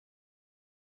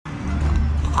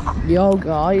Yo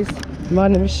guys, my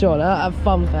name is Shauna at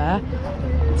Fun Fair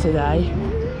today.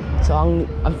 So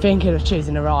I'm thinking of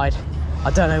choosing a ride. I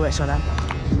don't know which one I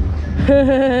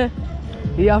am.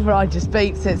 The other ride just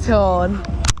beeps its horn.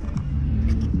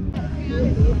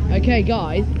 Okay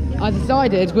guys, I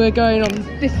decided we're going on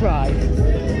this ride.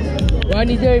 We're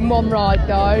only doing one ride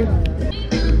though.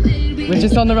 We're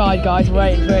just on the ride guys, we're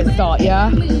waiting for it to start,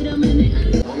 yeah?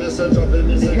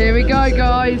 Here we go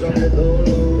guys.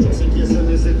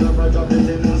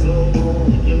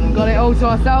 Got it all to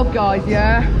ourselves guys,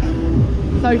 yeah?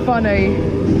 So funny.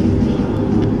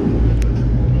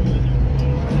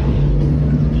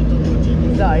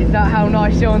 So is that how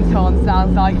nice Sean's horn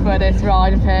sounds like for this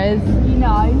ride of his? You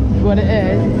know what it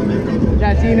is?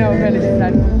 Yeah, do you know what Village is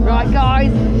then? Right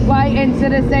guys, wait into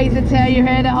the seats until you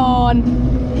hear the horn.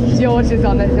 George is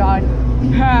on this ride.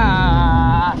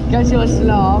 Ha! Get George to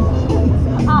laugh.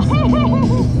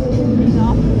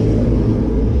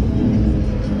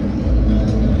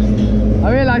 I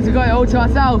realise we've got it all to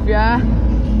ourselves, yeah?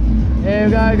 Here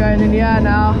we go, going in the air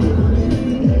now.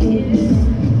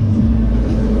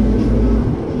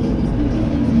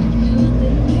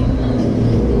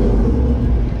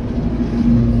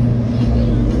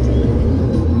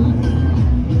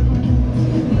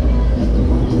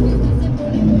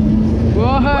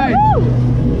 Whoa!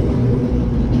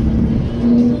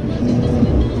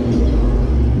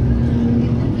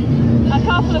 a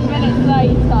couple of minutes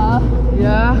later.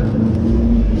 Yeah?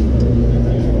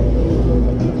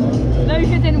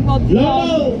 Luca didn't want to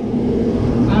 ¡Loco!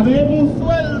 ¡Habemos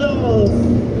sueldos!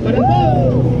 ¡Para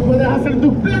todo! ¡Puedes hacer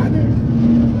tus planes!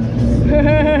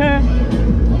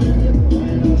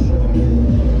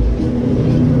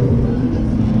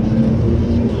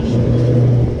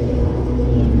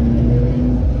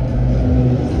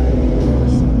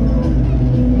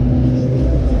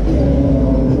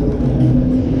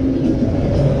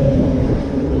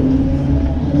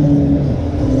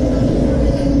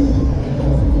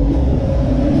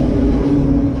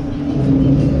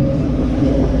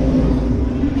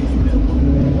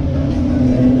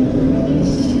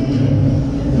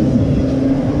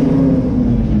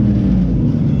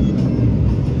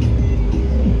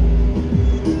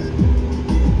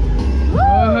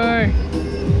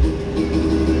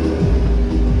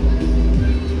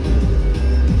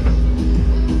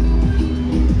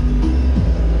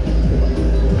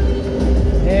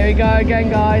 Here we go again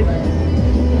guys.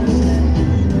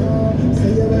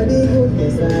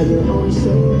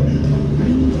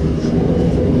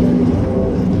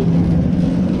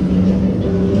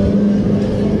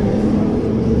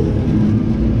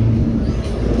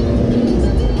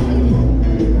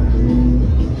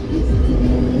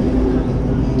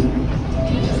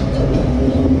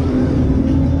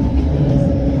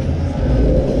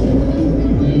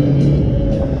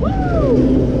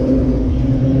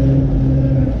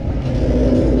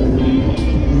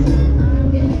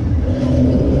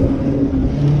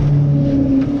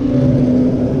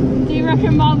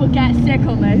 Mum would get sick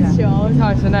on this, Sean.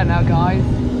 Time to know now, guys.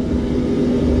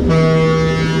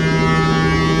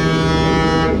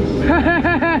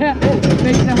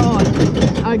 Makes the horn.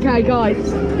 Okay,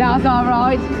 guys, that was our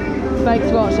ride. Thanks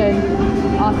for watching.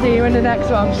 I'll see you in the next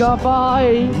one.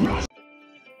 Goodbye.